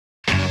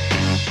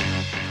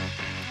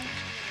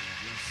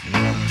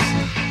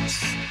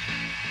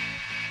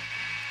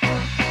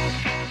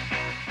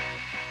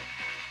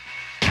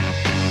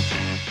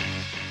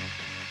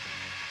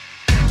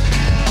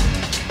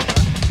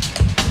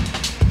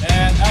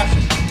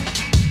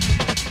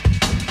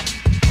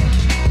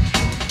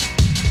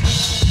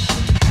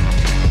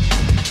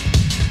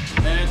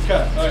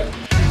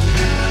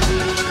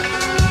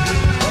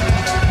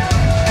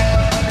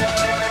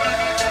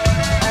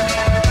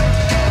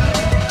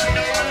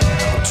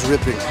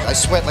dripping. I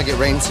sweat like it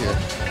rains here.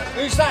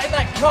 Who's that in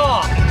that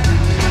car?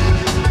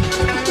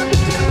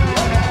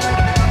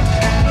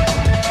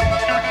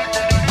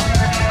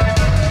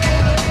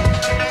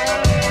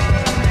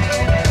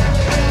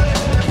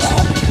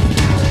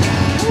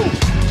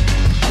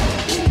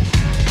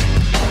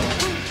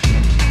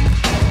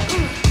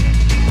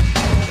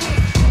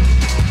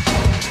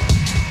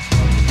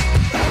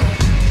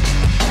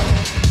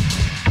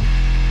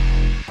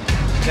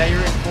 Is that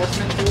your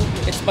enforcement tool?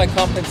 It's my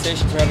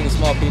compensation for having a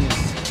small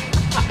penis.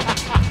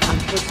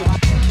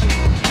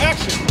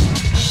 Action!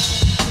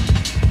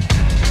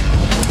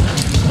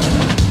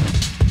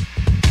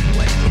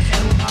 What the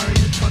hell are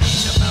you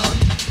talking about?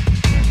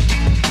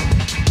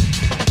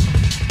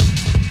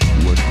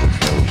 What the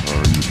hell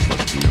are you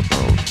talking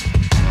about?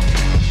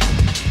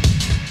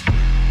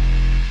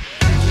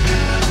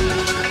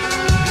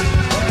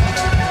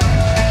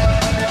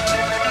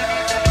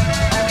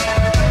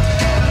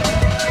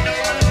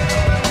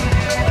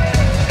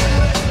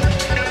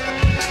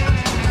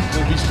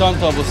 Stunt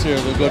doubles here.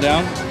 They'll go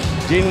down.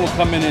 Dean will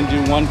come in and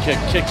do one kick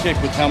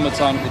with helmets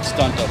on with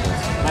stunt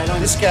doubles.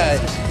 This guy,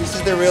 this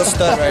is the real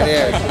stud right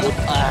here.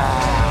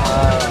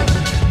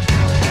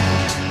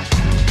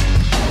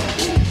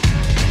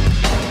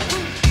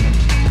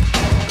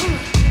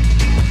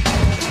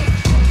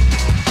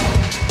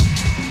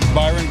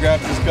 Byron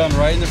grabs his gun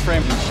right in the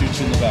frame and shoots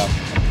you in the back.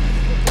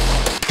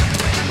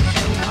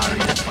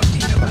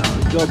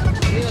 Good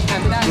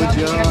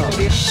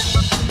job.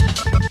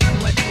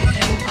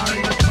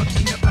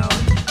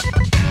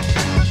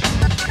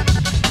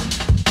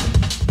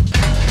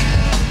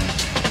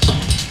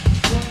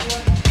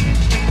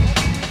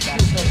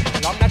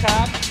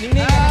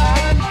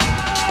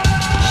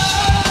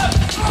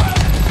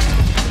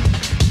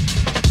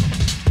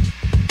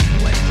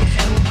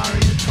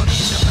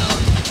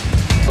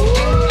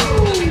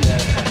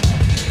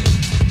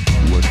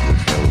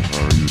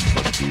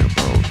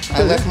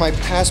 I left my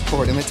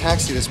passport in the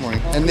taxi this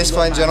morning, and this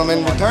fine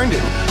gentleman returned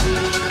it.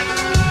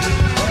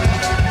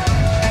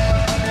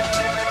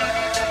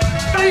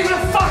 What are you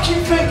gonna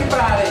fucking think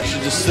about it? You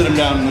should just sit him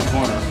down in the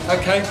corner.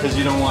 Okay. Because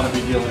you don't want to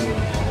be dealing with him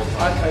the whole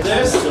time. Okay.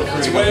 This,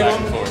 let's wave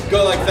him,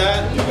 go like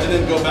that, and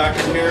then go back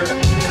in here.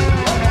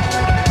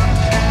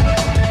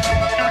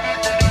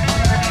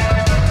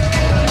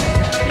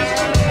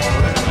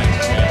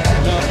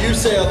 Now, if you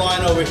say a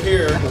line over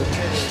here.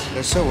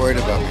 They're so worried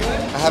about me.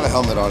 I have a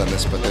helmet on in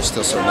this, but they're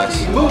still so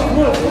nice. Move, come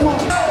on.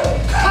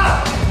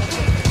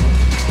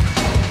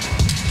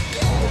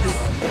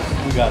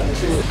 We got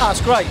it.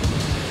 That's great.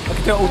 I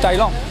could do it all day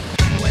long.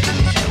 What the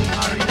hell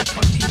are you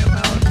talking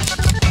about?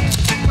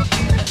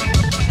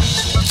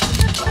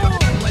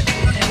 What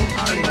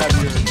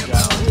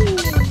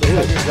the hell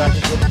are you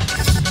talking about?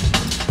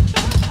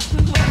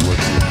 What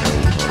the hell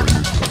are you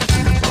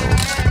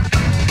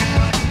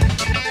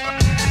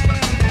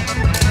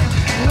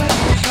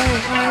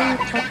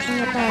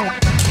talking about?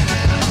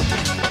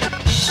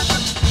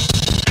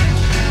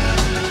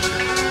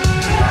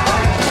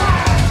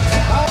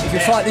 If you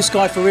fight this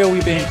guy for real,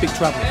 you'll be in big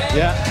trouble.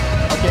 Yeah.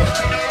 Okay.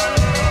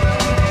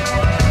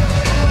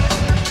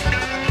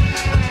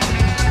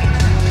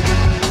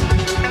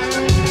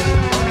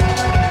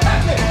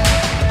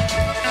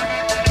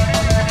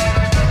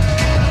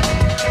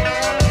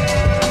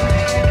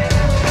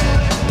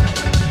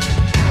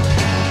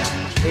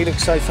 He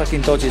looks so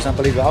fucking dodgy, it's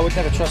unbelievable. I would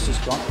never trust this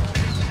guy.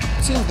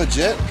 Seems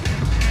legit.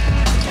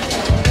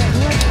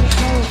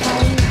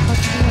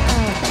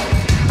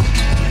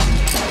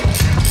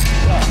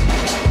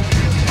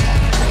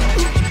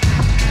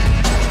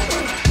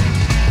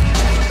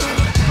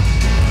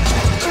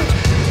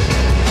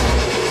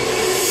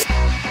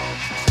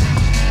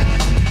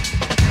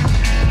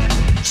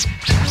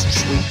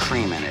 Sweet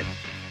cream in it.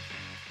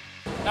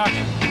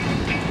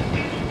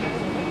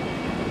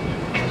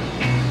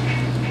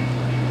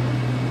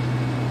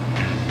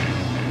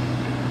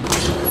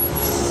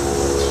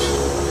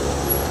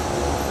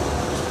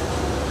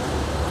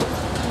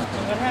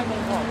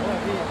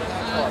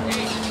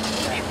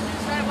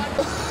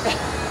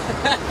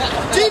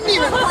 Didn't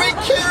even break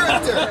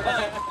character!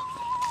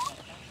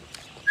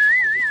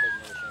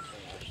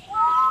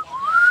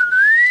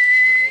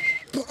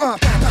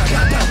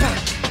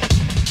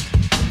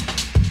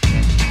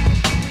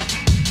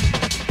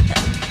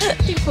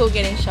 People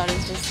getting shot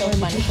is just so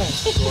funny.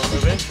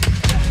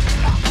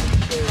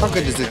 How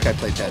good does this guy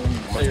play dead?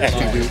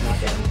 Acting dude.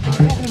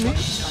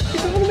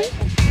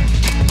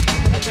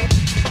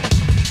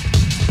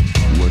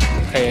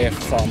 Pay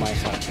for my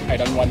car. I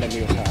don't want a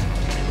new car.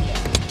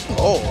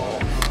 Oh.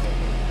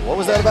 What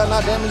was that about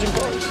not damaging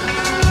cars?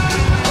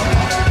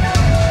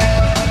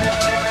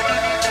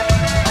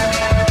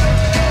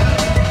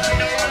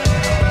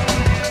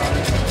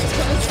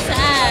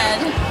 Sad.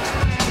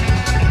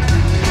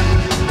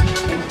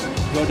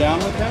 Go down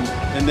with him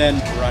and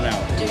then run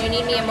out. Do you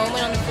need me a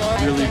moment on the floor?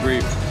 Really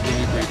brief.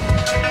 Really brief.